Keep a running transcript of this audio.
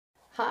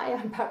Hi,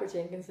 I'm Papa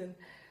Jenkinson.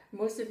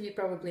 Most of you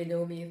probably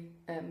know me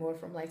more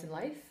from Light and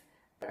Life.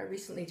 I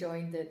recently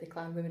joined the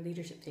Clan Women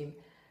leadership team.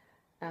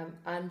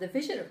 And the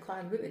vision of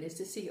Clan Women is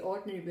to see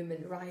ordinary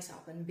women rise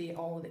up and be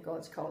all that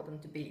God's called them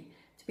to be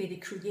the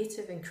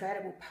creative,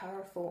 incredible,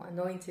 powerful,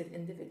 anointed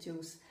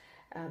individuals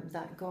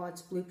that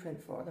God's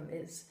blueprint for them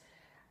is.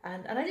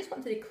 And I just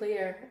want to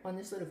declare on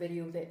this little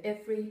video that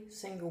every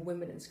single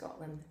woman in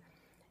Scotland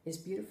is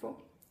beautiful,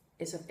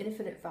 is of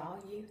infinite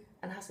value,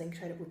 and has an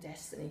incredible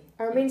destiny.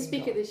 Our main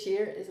speaker this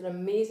year is an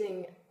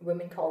amazing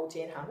woman called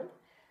Jane Hamon,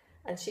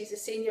 and she's a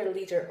senior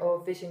leader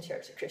of Vision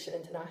Church at Christian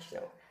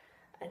International.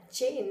 And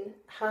Jane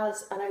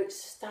has an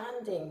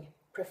outstanding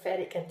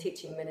prophetic and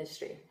teaching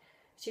ministry.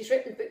 She's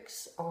written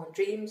books on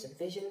dreams and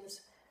visions,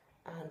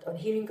 and on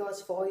hearing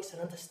God's voice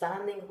and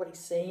understanding what He's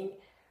saying,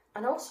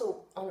 and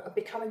also on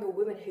becoming a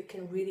woman who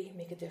can really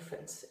make a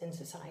difference in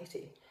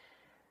society.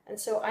 And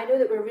so I know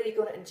that we're really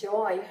going to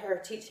enjoy her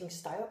teaching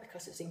style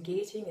because it's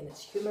engaging and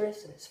it's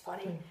humorous and it's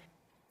funny.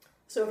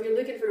 So if you're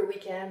looking for a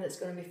weekend that's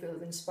going to be full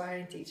of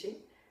inspiring teaching,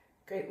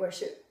 great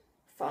worship,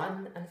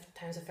 fun, and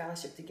times of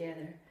fellowship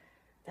together,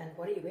 then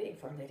what are you waiting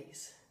for,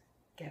 ladies?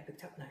 Get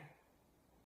booked up now.